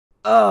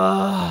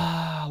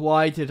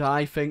Why did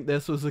I think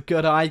this was a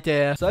good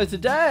idea? So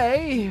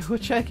today, we're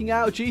checking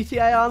out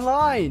GTA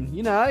Online.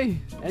 You know,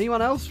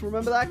 anyone else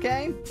remember that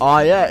game? Oh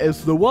yeah,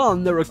 it's the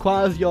one that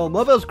requires your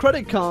mother's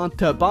credit card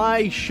to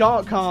buy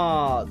shark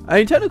cards. I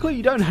mean, technically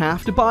you don't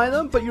have to buy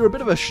them, but you're a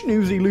bit of a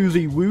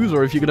snoozy-loosey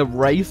woozer if you're gonna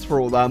race for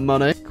all that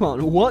money. Come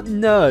on, what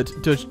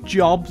nerd does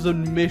jobs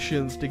and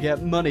missions to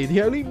get money?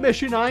 The only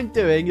mission I'm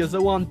doing is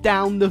the one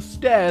down the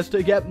stairs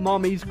to get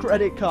mommy's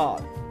credit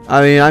card.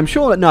 I mean, I'm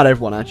sure that not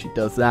everyone actually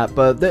does that,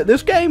 but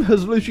this game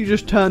has literally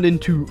just turned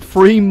into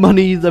Free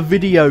Money the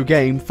video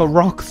game for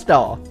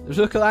Rockstar. Just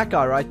look at that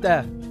guy right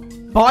there.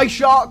 Buy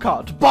shark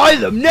cards! Buy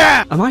them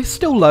now! Am I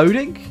still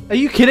loading? Are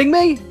you kidding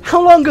me?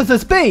 How long has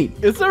this been?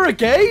 Is there a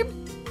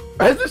game?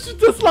 Or is this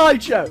just a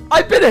slideshow?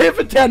 I've been here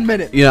for 10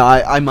 minutes! You know,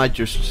 I might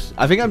just...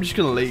 I think I'm just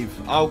gonna leave.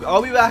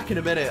 I'll be back in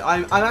a minute.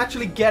 I'm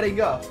actually getting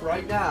up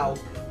right now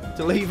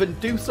to leave and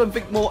do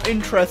something more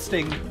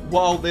interesting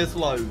while this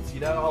loads. You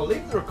know, I'll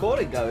leave the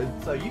recording going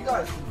so you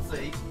guys can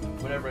see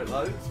whenever it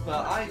loads,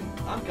 but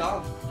I'm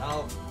gone.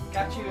 I'll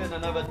catch you in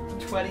another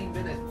 20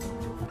 minutes.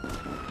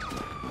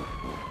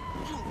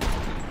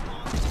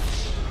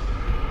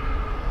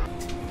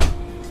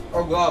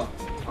 Oh god,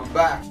 I'm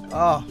back.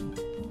 Ah,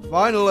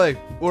 finally,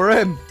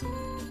 we're in.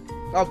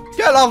 Oh,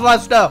 get off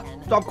that stuff!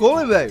 Stop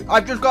calling me!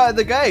 I've just got in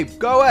the game.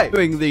 Go away.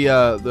 Doing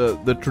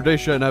the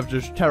tradition of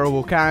just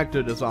terrible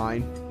character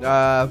design.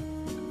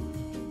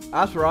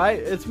 That's right.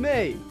 It's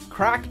me,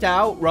 cracked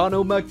out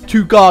Ronald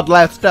to God,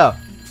 Lester.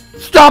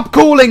 Stop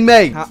calling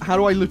me! How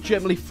do I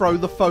legitimately throw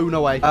the phone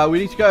away? We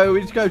need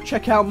to go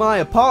check out my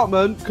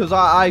apartment because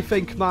I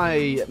think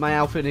my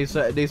outfit needs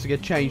to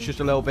get changed just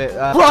a little bit.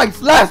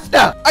 Christ,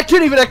 Lester! I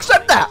can't even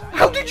accept that!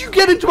 How did you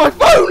get into my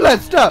phone,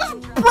 Lester?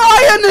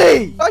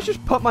 Bryony! I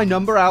just put my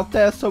number out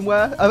there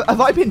somewhere. Have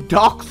I been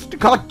doxxed?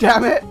 God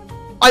damn it!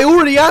 I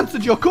already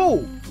answered your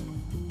call.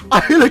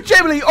 I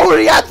legitimately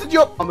already answered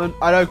your...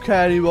 I don't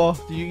care anymore.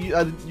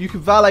 You can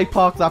valet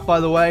park that, by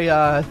the way.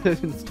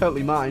 It's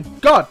totally mine.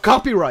 God,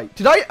 copyright.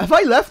 Have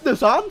I left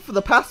this on for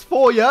the past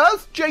 4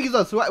 years?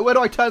 Jesus, where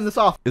do I turn this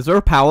off? Is there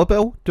a power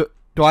bill?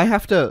 Do I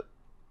have to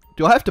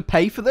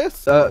pay for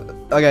this?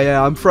 Okay,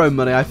 yeah, I'm throwing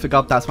money. I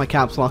forgot that's my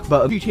caps lock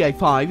button. GTA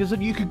 5 is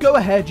that you could go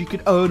ahead, you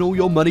could earn all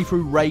your money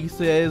through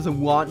races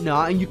and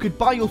whatnot, and you could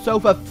buy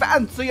yourself a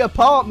fancy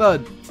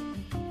apartment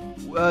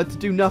to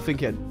do nothing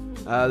in.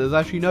 There's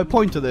actually no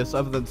point to this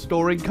other than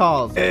storing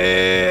cars.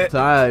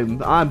 So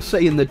I'm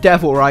seeing the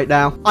devil right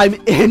now. I'm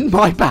in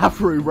my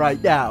bathroom right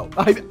now.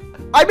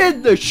 I'm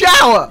in the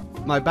shower.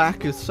 My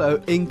back is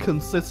so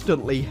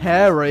inconsistently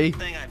hairy.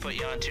 Thing I put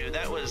you onto,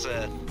 that was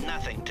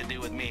nothing to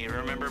do with me,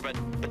 remember? But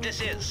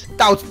this is.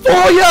 That was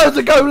 4 years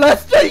ago,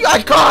 Lester.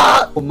 I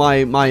can't.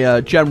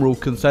 My general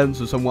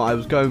consensus on what I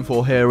was going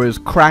for here is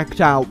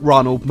cracked out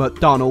Ronald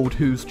McDonald,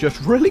 who's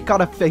just really got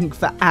a thing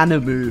for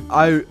anime.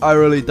 I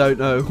really don't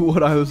know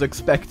what I was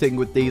expecting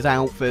with these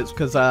outfits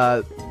because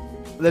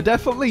they're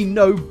definitely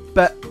no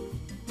bet.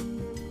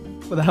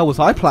 Where the hell was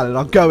I planning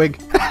on going?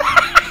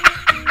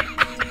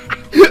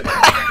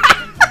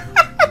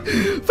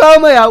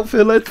 Found my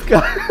outfit, let's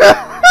go.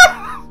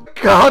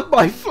 God,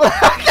 my flag.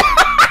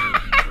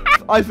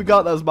 I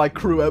forgot that was my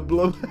crew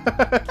emblem.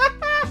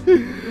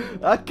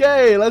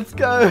 Okay, let's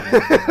go.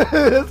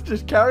 Let's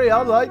just carry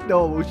on like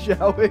normal,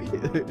 shall we?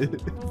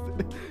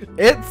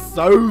 It's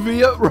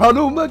Soviet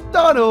Ronald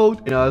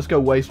McDonald. You know, let's go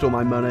waste all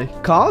my money.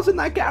 Cars in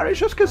that garage?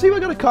 Just because we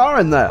got a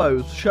car in there.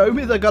 Show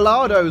me the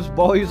Galados,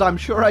 boys. I'm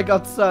sure I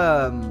got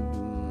some...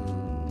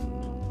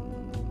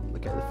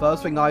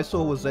 First thing I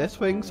saw was this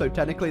thing, so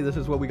technically this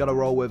is what we gotta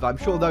roll with. I'm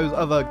sure those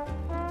other...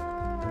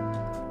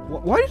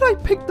 Why did I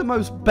pick the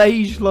most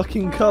beige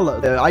looking color?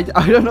 I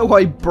don't know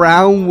why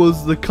brown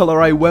was the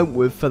color I went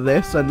with for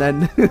this, and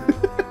then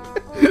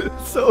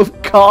sort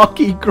of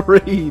khaki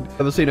green.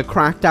 Ever seen a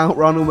cracked out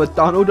Ronald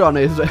McDonald on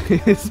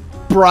his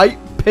bright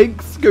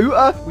pink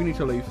scooter? We need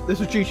to leave.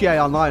 This is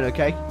GTA Online,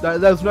 okay?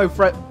 There's no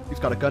threat. He's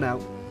got a gun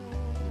out.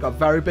 Got a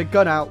very big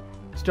gun out.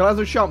 Still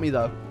hasn't shot me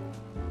though.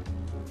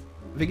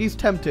 I think he's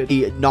tempted.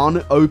 The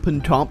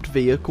non-open-topped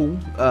vehicle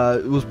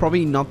was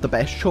probably not the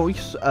best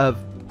choice of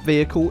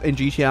vehicle in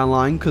GTA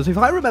Online, because if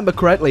I remember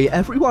correctly,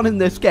 everyone in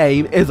this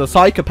game is a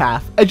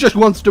psychopath and just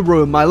wants to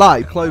ruin my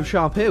life. Clothes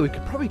shop here, we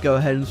could probably go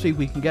ahead and see if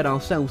we can get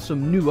ourselves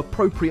some new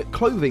appropriate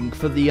clothing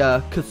for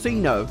the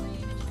casino.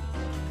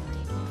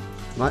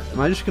 Am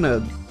I just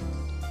gonna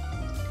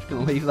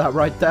leave that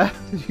right there?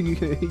 You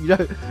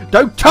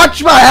don't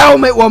touch my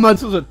helmet, woman!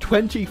 This is a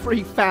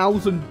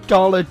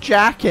 $23,000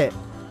 jacket.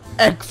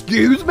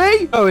 Excuse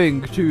me?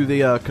 Going to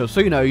the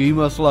casino, you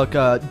must look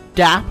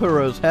dapper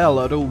as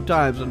hell at all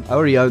times. And I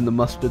already own the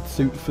mustard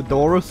suit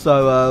fedora,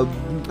 so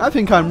I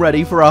think I'm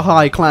ready for a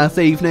high-class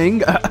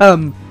evening.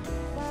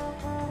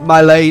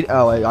 My lady...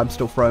 Oh, wait, I'm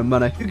still throwing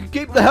money. You can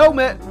keep the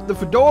helmet. The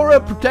fedora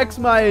protects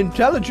my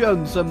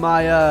intelligence and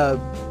my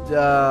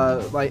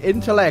my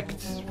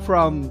intellect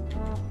from...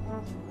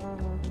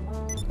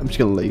 I'm just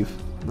gonna leave.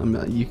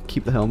 You can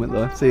keep the helmet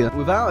though. See ya.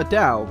 Without a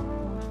doubt,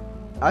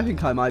 I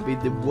think I might be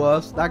the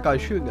worst. That guy's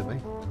shooting at me.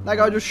 That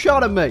guy just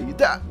shot at me.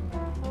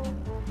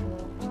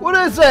 What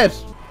is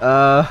this?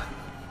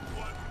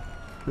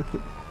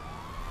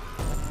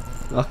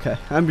 Okay,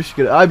 I'm just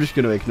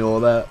gonna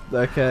ignore that.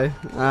 Okay,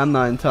 I'm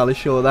not entirely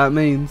sure what that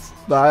means,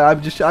 but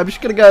I'm just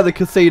gonna go to the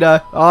casino.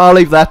 I'll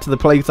leave that to the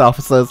police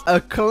officers. A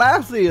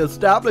classy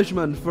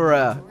establishment for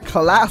a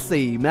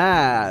classy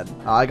man.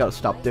 Oh, I gotta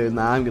stop doing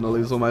that. I'm gonna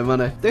lose all my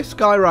money. This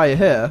guy right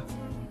here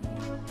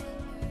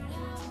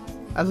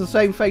has the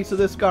same face as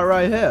this guy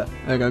right here.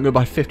 There you go, I'm gonna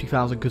buy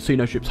 50,000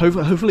 casino chips.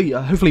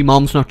 Hopefully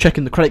mom's not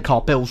checking the credit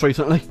card bills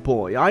recently.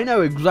 Boy, I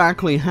know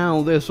exactly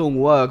how this all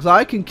works.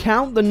 I can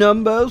count the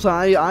numbers,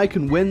 I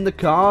can win the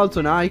cards,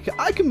 and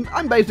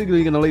I'm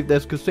basically gonna leave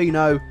this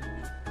casino.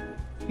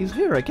 He's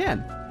here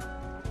again.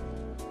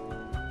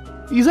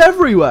 He's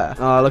everywhere.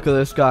 Oh, look at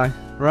this guy.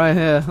 Right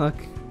here, look.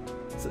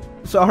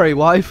 Sorry,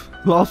 wife.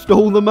 Lost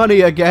all the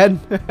money again.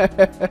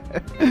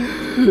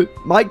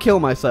 Might kill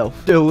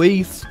myself. Do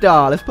we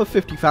start? Let's put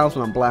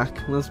 50,000 on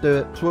black. Let's do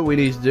it. So what we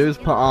need to do is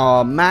put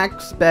our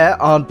max bet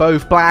on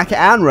both black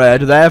and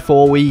red.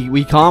 Therefore,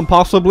 we can't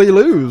possibly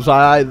lose.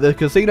 The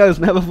casinos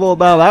never thought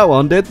about that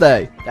one, did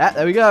they?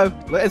 There we go.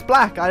 Look, it's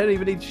black. I didn't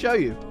even need to show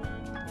you.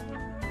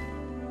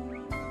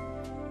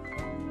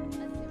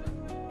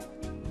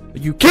 Are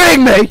you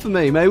kidding me? For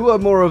me, maybe we're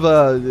more of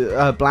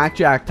a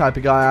blackjack type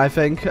of guy, I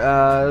think.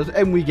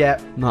 And we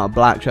get not a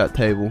blackjack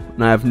table,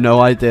 and I have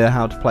no idea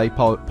how to play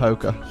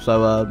poker. So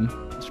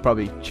let's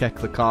probably check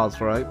the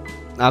cards, right?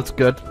 That's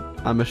good.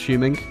 I'm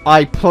assuming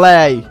I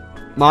play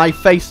my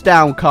face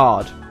down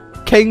card.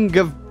 King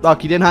of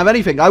luck. He didn't have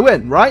anything. I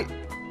win, right?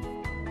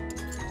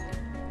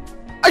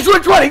 I just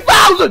won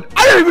 20,000.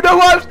 I don't even know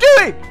what I was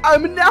doing.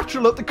 I'm a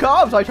natural at the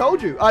cards. I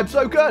told you. I'm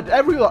so good.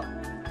 Everyone.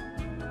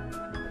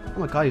 Oh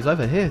my god, he's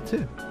over here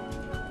too.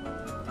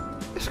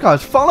 This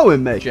guy's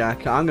following me.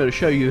 Jack, I'm going to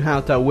show you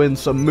how to win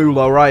some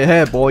moolah right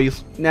here,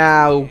 boys.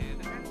 Now,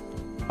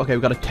 okay,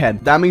 we got a 10.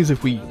 That means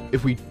if we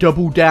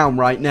double down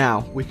right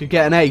now, we could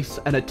get an ace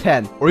and a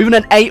 10, or even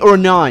an 8 or a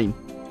 9,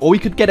 or we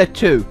could get a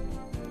 2.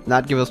 And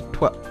that'd give us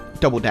 12.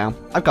 Double down.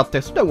 I've got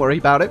this. Don't worry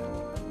about it.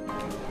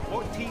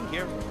 14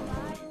 here.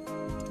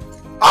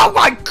 Oh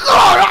my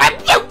god,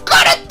 I'm so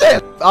good at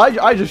this.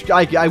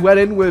 I went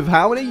in with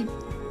how many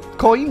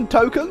coin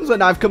tokens,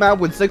 and I've come out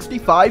with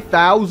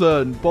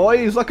 65,000.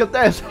 Boys, look at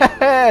this.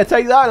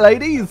 Take that,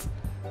 ladies.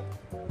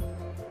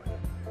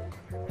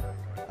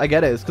 I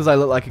get it. It's because I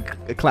look like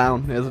a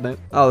clown, isn't it?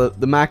 Oh,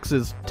 the max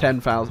is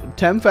 10,000.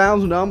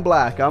 10,000 on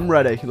black. I'm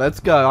ready. Let's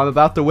go. I'm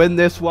about to win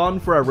this one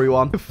for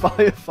everyone.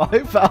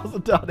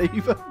 5,000 on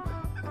even.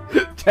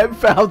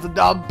 10,000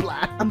 on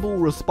black. Gamble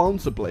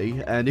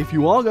responsibly, and if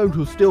you are going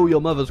to steal your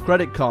mother's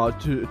credit card,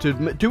 to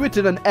do it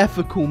in an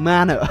ethical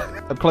manner.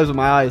 I'm closing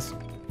my eyes.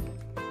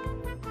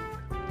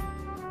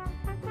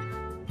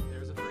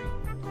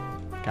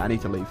 Okay, I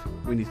need to leave.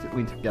 We need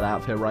to get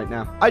out of here right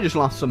now. I just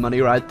lost some money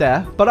right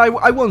there, but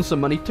I won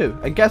some money too.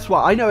 And guess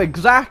what? I know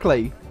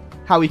exactly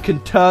how we can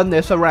turn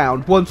this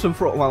around once and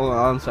for all. Well,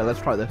 honestly,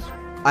 let's try this.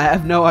 I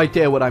have no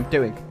idea what I'm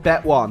doing.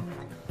 Bet one.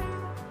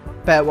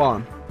 Bet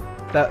one.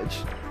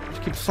 Just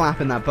keep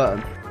slapping that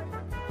button.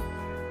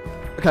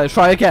 Okay, let's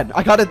try again.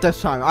 I got it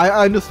this time.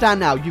 I understand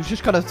now. You've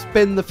just got to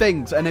spin the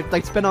things, and if they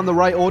spin on the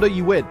right order,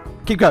 you win.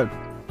 Keep going.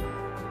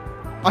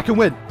 I can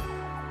win.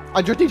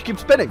 I just need to keep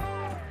spinning.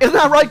 Isn't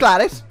that right,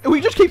 Gladys? If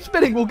we just keep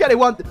spinning, we'll get it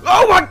one.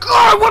 Oh my god,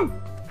 I won!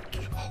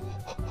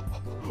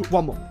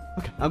 One more.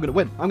 Okay, I'm gonna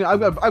win. I'm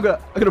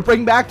gonna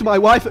bring back to my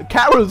wife.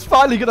 Kara's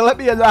finally gonna let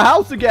me in the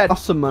house again.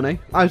 Lost some money.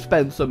 I've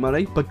spent some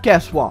money, but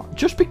guess what?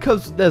 Just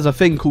because there's a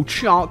thing called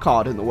shark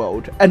card in the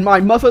world, and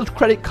my mother's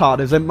credit card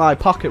is in my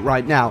pocket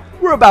right now,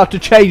 we're about to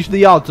change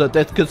the odds at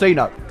this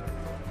casino.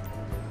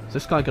 Is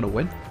this guy gonna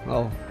win?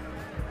 Oh.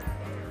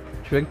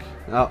 Do you think?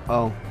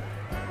 Oh.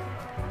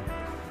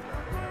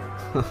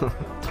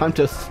 Time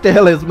to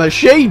steal his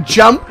machine,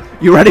 chump!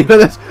 You ready for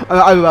this?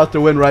 I'm about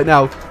to win right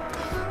now.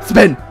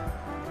 Spin!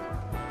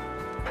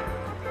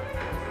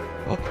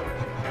 Oh,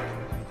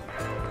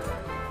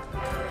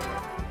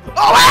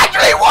 I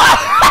actually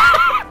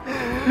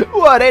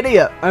won! What an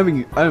idiot! I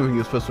don't think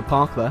you're supposed to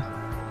park there.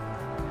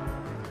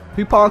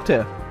 Who parked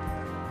here?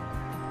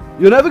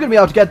 You're never going to be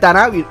able to get that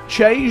out. You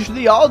change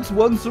the odds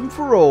once and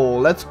for all.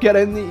 Let's get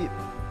in the...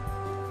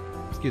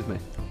 Excuse me.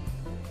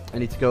 I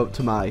need to go up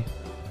to my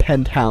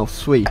penthouse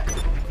suite.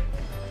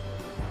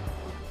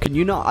 Can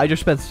you not? I just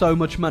spent so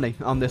much money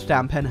on this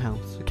damn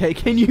penthouse. Okay,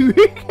 can you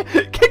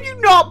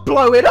not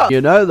blow it up?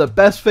 You know, the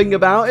best thing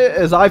about it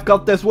is I've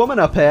got this woman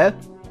up here.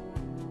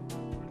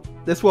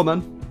 This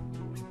woman.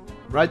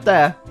 Right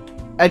there.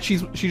 And she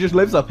just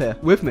lives up here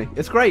with me.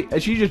 It's great.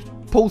 And she just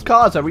pulls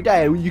cards every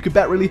day and you can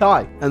bet really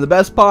high. And the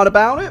best part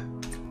about it?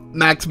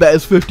 Max bet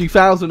is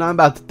 50,000. I'm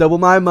about to double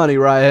my money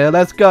right here.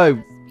 Let's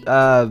go.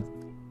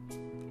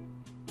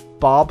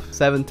 Bob,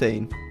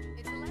 17.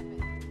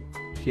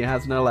 She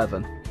has an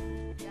 11.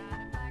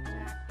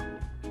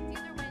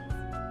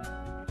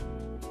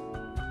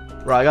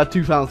 Right, I got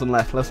 2,000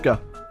 left. Let's go.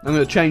 I'm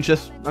going to change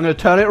this. I'm going to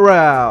turn it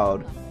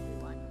around.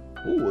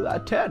 Ooh,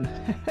 that 10.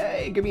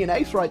 Hey, give me an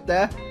ace right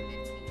there.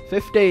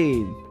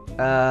 15.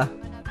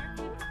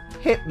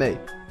 Hit me.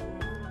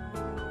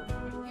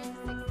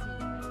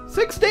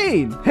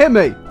 16! Hit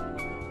me!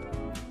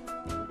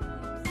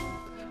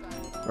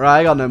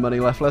 Right, I got no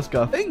money left, let's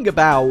go. Thing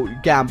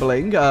about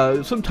gambling,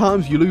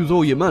 sometimes you lose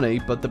all your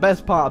money, but the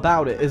best part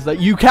about it is that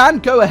you can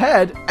go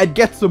ahead and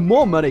get some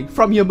more money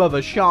from your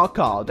mother's shark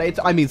card.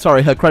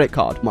 Sorry, her credit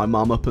card. My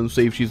mum up and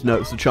see if she's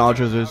noticed the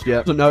charges as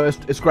yet. Hasn't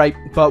noticed, it's great,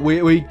 but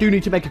we do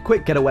need to make a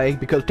quick getaway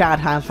because Dad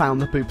has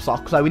found the poop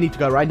sock, so we need to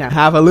go right now.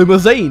 Have a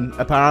limousine,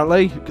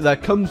 apparently,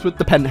 that comes with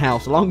the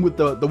penthouse, along with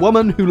the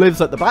woman who lives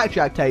at the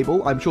blackjack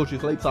table. I'm sure she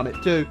sleeps on it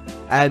too,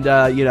 and,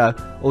 you know,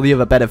 all the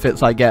other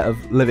benefits I get of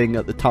living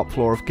at the top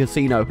floor of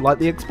casino, like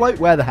the exploit.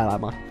 Where the hell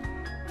am I?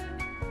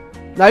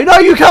 No,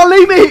 you can't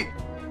leave me!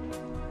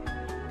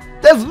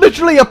 There's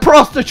literally a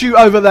prostitute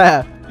over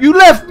there! You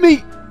left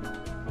me!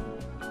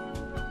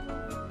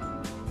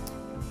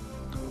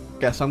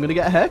 Guess I'm gonna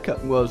get a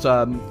haircut. Was,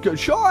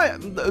 sure,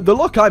 the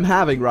look I'm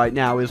having right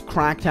now is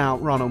cracked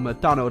out Ronald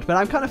McDonald, but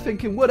I'm kind of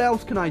thinking, what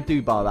else can I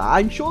do by that?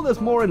 I'm sure there's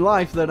more in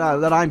life that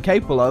I'm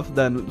capable of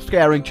than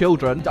scaring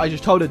children. I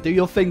just told her, do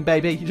your thing,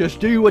 baby. Just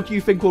do what you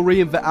think will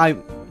reinvent.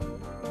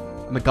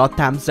 I'm a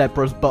goddamn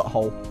zebra's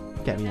butthole.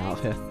 Get me out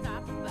of here.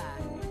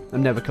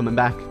 I'm never coming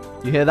back.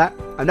 You hear that?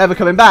 I'm never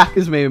coming back.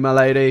 It's me, my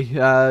lady.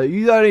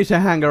 You don't need to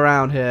hang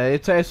around here.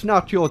 It's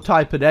not your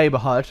type of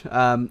neighborhood.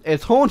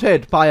 It's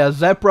haunted by a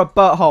zebra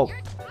butthole.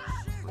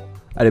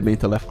 I didn't mean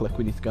to left click.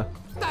 We need to go.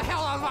 Get the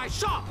hell out of my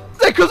shop!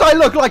 Because I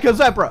look like a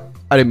zebra.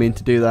 I didn't mean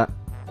to do that.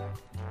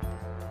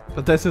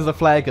 But this is a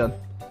flare gun.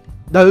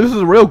 No, this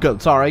is a real gun.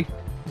 Sorry.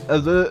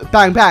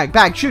 Bang, bang,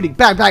 bang, shooting.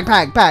 Bang, bang,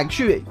 bang, bang,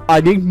 shooting.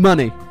 I need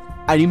money.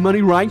 I need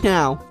money right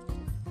now.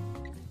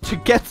 To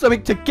get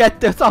something to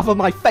get this off of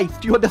my face.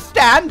 Do you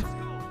understand?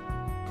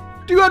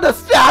 Do you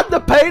understand the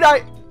pain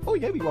Oh, he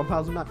gave me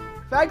 1,000 back.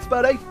 Thanks,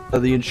 buddy.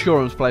 The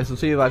insurance place and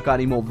see if I've got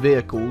any more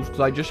vehicles. Because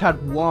I just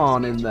had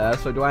one in there.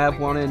 So do I have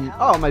one in...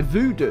 Oh, my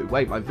voodoo.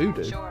 Wait, my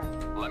voodoo. Sure.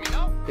 Let me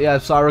know.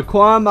 Yes, I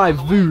require my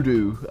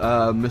voodoo,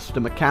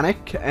 Mr.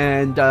 Mechanic.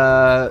 And,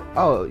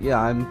 oh, yeah,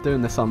 I'm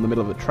doing this on the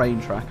middle of a train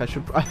track.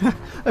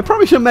 I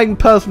probably should make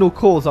personal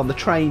calls on the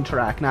train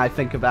track now I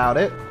think about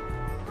it.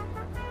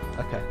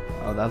 Okay.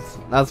 Oh,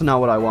 that's not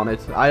what I wanted.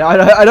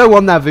 I don't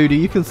want that voodoo.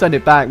 You can send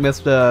it back,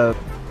 Mr.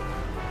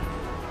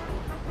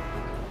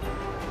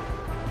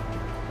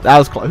 That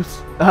was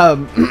close. I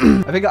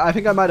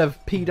think I might have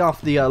peed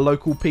off the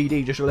local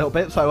PD just a little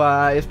bit. So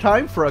it's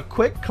time for a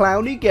quick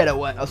clowny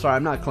getaway. Oh, sorry,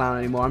 I'm not a clown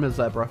anymore. I'm a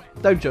zebra.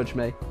 Don't judge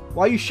me.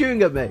 Why are you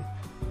shooting at me?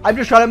 I'm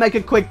just trying to make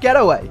a quick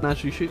getaway.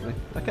 Actually, shoot me.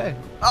 Okay.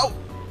 Oh.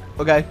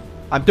 Okay.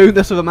 I'm doing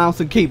this with a mouse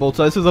and keyboard,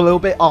 so this is a little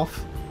bit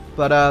off.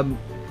 But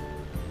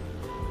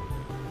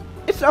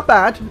it's not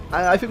bad.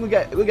 I think we're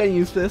getting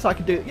used to this. I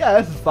can do it. Yeah,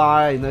 this is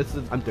fine.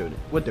 I'm doing it.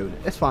 We're doing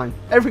it. It's fine.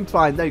 Everything's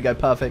fine. There you go.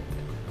 Perfect.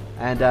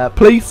 And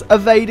police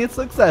evaded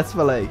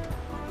successfully.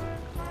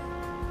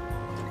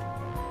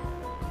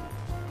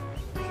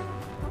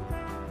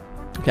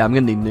 Okay, I'm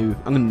gonna need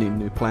a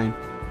new plane.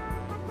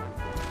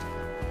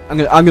 I'm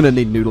gonna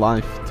need new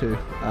life too.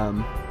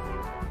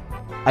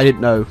 I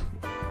didn't know.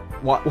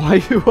 Why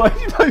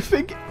did I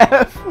think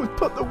F would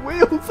put the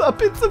wheels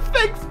up? It's a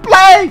fixed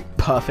plane!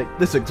 Perfect.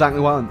 This is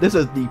exactly what I want. This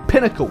is the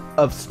pinnacle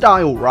of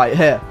style right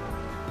here.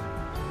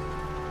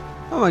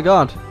 Oh my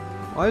god.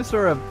 Why is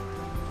there a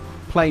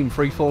plane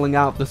free falling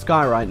out of the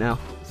sky right now?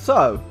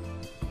 So,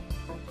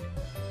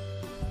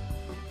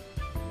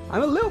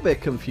 I'm a little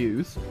bit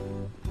confused.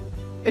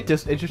 It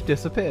just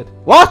disappeared.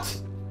 What?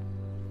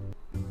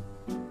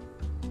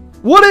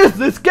 What is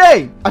this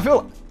game? I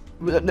feel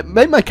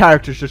maybe my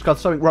character's just got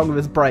something wrong with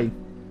his brain.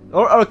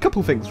 Or a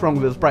couple things wrong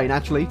with his brain,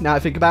 actually, now I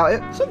think about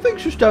it. Some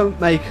things just don't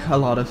make a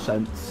lot of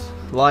sense.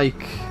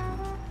 Like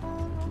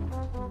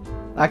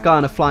that guy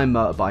on a flying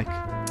motorbike.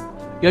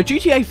 You know,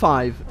 GTA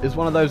 5 is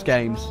one of those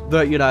games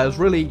that, you know, is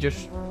really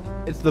just...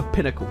 It's the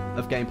pinnacle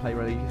of gameplay,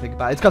 really, if you think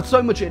about it. It's got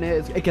so much in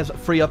it. It gets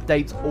free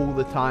updates all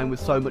the time with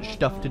so much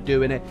stuff to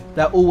do in it.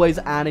 They're always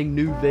adding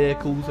new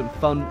vehicles and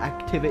fun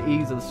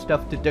activities and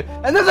stuff to do.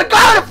 And there's a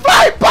guy on a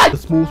flying bike! The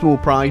small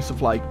price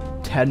of, like,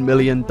 $10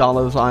 million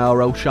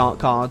IRL shark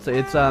cards.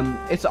 It's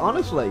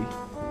honestly...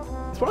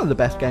 It's one of the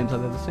best games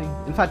I've ever seen.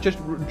 In fact, just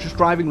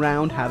driving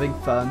around, having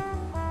fun,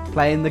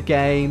 playing the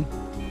game...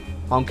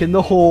 honking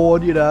the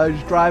horn, you know,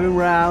 just driving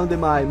around in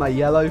my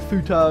yellow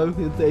Futo.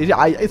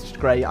 It's just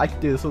great. I could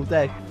do this all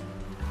day.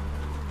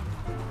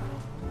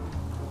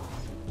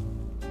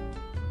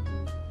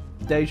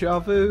 Deja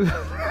vu.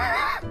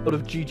 What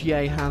of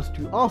GTA has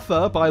to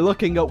offer by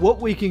looking at what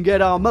we can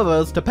get our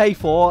mothers to pay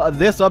for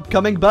this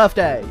upcoming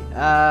birthday.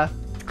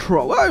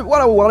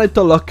 What I wanted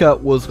to look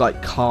at was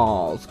like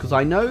cars, because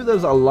I know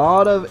there's a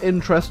lot of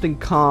interesting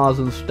cars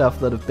and stuff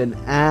that have been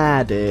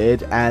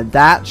added, and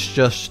that's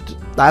just...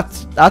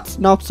 That's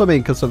not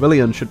something a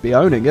civilian should be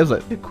owning, is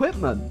it?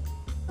 Equipment.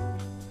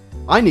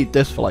 I need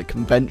this for like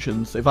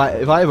conventions. If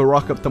I ever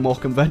rock up to more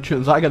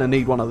conventions, I'm gonna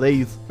need one of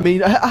these. I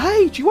mean,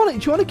 hey, do you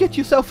want to get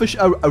yourself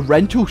a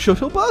rental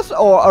shuttle bus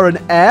or an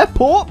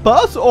airport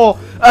bus or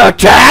a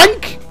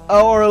tank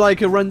or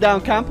like a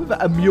rundown camper,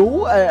 a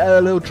mule, a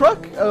little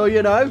truck, or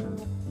you know,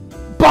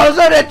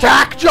 buzzard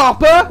attack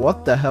chopper!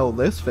 What the hell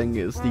this thing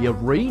is? The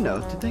arena.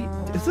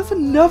 Is this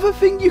another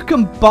thing you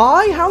can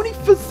buy? How many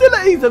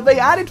facilities have they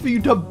added for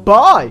you to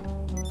buy?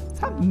 Is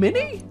that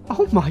mini?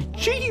 Oh my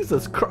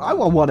Jesus Christ. I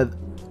want one of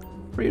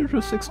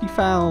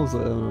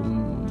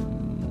 360,000.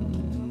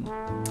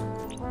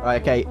 Right,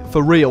 okay,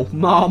 for real,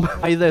 Mom,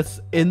 buy this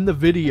in the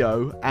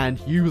video and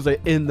use it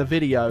in the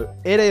video.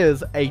 It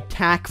is a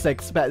tax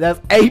expense.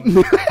 That's 8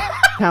 million.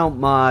 Count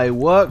my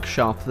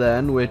workshop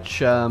then,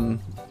 which,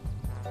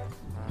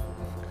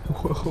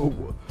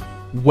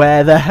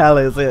 where the hell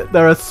is it?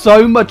 There is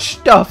so much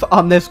stuff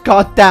on this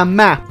goddamn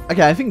map.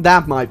 Okay, I think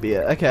that might be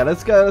it. Okay,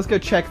 let's go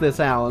check this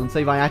out and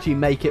see if I actually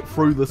make it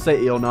through the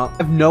city or not.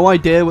 I have no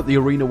idea what the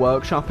arena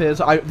workshop is.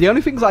 The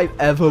only things I've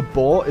ever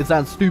bought is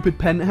that stupid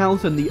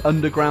penthouse and the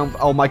underground.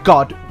 Oh my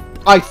god.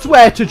 I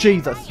swear to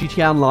Jesus.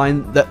 GTA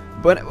Online,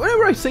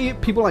 whenever I see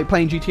people like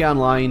playing GTA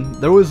Online,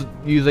 they're always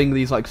using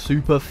these like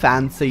super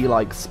fancy,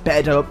 like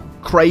sped up,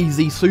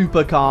 crazy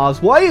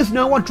supercars. Why is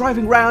no one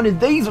driving around in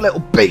these little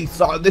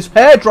beasts? Oh, this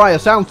hairdryer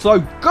sounds so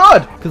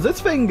good! Because this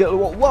thing,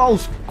 well,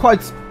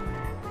 quite...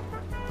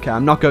 Okay,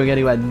 I'm not going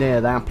anywhere near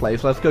that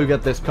place. Let's go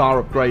get this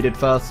car upgraded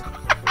first.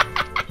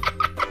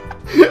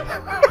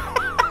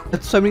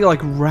 There's so many, like,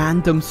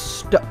 random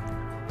stuff.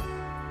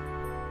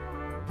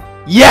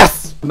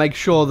 Yes! Make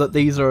sure that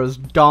these are as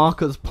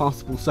dark as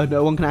possible so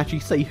no one can actually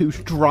see who's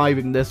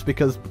driving this,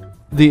 because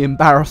the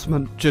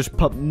embarrassment just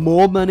put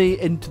more money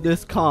into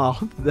this car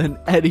than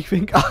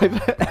anything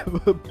I've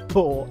ever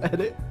bought.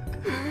 And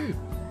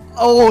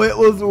oh, it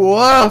was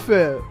worth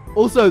it.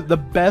 Also, the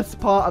best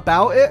part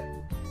about it,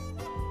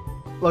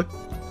 look.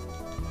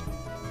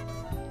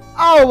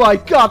 Oh my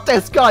god,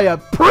 this guy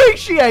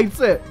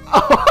appreciates it.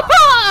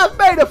 I've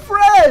made a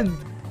friend.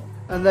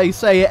 And they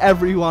say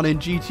everyone in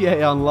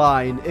GTA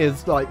Online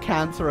is like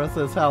cancerous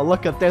as hell.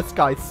 Look at this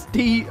guy,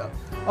 Stevie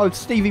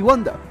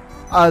Wonder.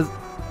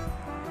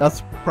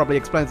 That's probably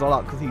explains a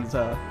lot because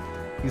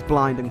he's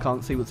blind and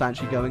can't see what's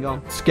actually going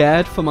on.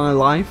 Scared for my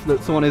life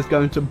that someone is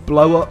going to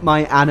blow up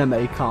my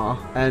anime car,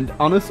 and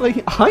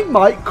honestly, I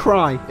might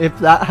cry if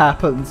that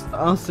happens.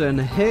 Us in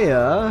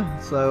here,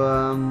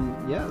 so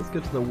yeah, let's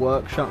go to the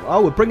workshop.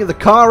 Oh, we're bringing the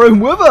car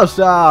in with us.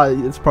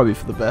 It's probably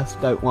for the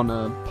best. Don't want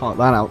to park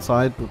that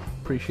outside, but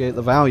appreciate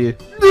the value.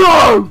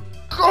 No!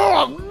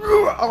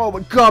 Oh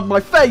my god,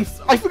 my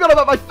face! I forgot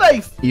about my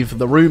face! Leave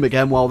the room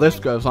again while this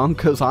goes on,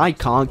 because I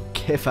can't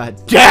give a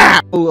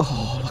damn!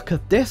 Oh, look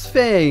at this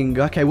thing!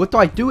 Okay, what do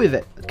I do with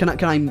it? Can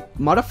I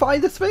modify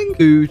this thing?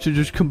 To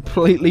just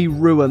completely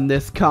ruin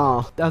this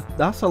car.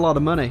 That's a lot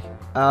of money.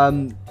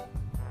 Oh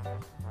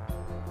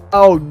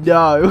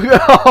no!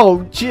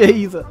 Oh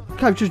Jesus!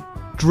 I've just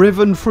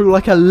driven through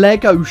like a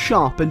Lego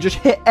shop and just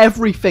hit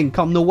everything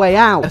on the way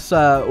out. Yes,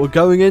 we're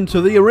going into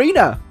the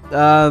arena.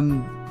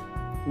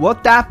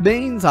 What that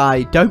means,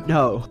 I don't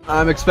know.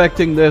 I'm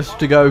expecting this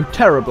to go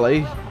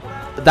terribly.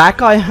 That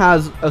guy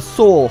has a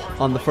saw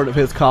on the front of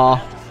his car.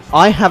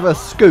 I have a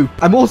scoop.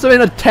 I'm also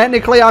in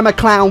technically I'm a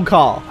clown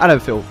car. I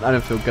don't feel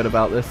good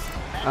about this.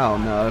 Oh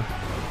no.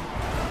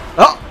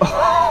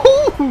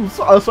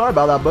 Oh, sorry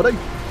about that, buddy.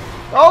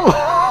 Oh,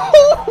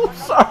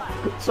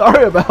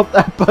 sorry about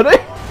that, buddy.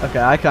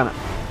 Okay, I kind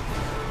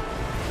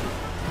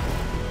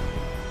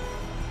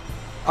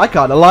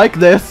of like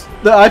this.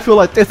 I feel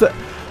like this.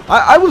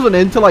 I wasn't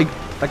into, like,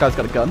 that guy's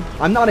got a gun.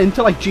 I'm not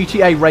into, like,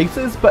 GTA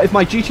races, but if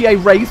my GTA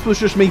race was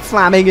just me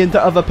slamming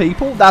into other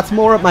people, that's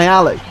more up my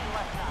alley.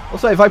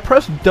 Also, if I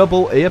press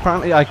double E,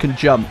 apparently I can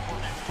jump.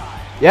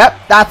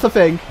 Yep, that's a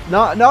thing.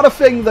 Not a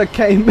thing that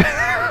came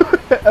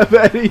of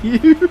any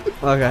use.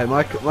 Okay,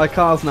 my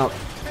car's not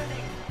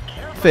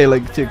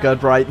feeling too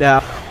good right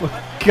now. Oh,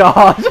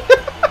 God.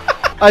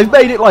 I've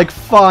made it, like,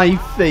 5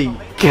 feet.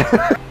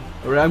 Alright,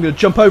 I'm gonna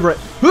jump over it.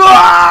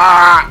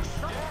 I'm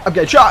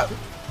getting shot.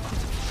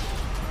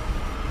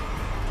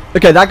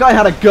 Okay, that guy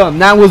had a gun.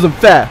 That wasn't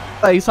fair.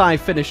 Place I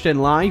finished in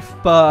life,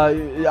 but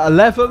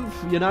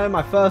 11th, you know,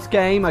 my first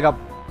game, I got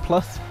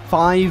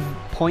 +5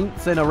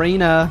 points in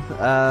arena.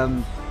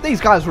 These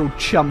guys were all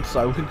chumps,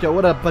 though.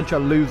 What a bunch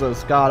of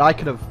losers. God, I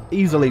could have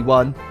easily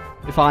won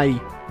if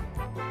I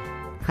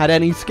had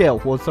any skill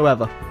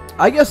whatsoever.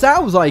 I guess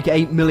that was like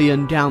 8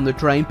 million down the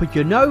drain, but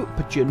you know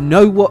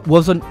what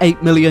wasn't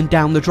 8 million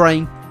down the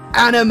drain?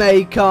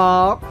 Anime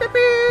car. Beep,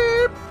 beep.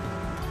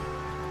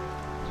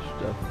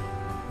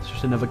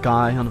 Another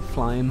guy on a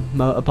flying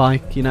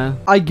motorbike, you know.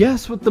 I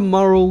guess what the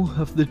moral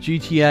of the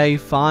GTA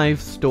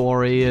 5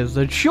 story is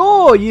that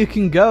sure, you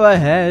can go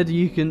ahead,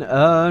 you can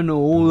earn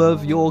all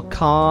of your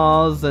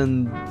cars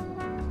and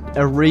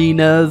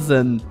arenas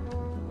and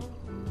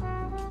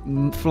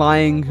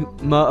flying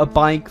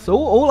motorbikes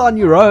all on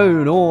your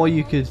own, or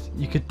you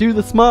could do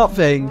the smart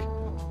thing.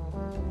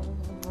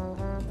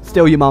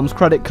 Steal your mom's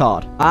credit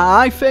card.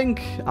 I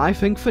think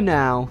for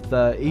now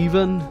that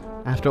even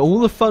after all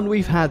the fun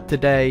we've had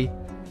today,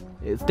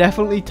 it's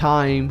definitely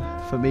time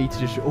for me to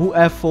just Alt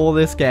F4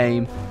 this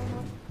game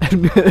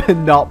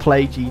and not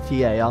play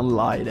GTA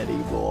Online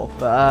anymore.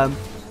 But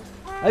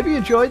I hope you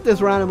enjoyed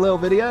this random little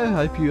video. I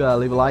hope you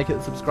leave a like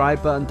and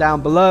subscribe button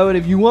down below. And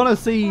if you want to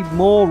see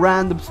more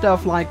random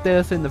stuff like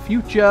this in the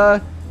future,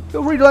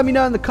 feel free to let me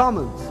know in the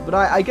comments. But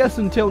I guess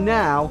until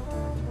now,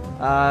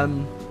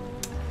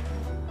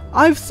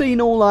 I've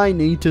seen all I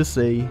need to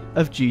see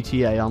of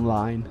GTA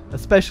Online.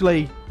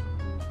 Especially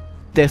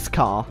this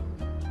car.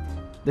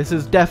 This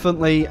is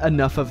definitely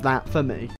enough of that for me.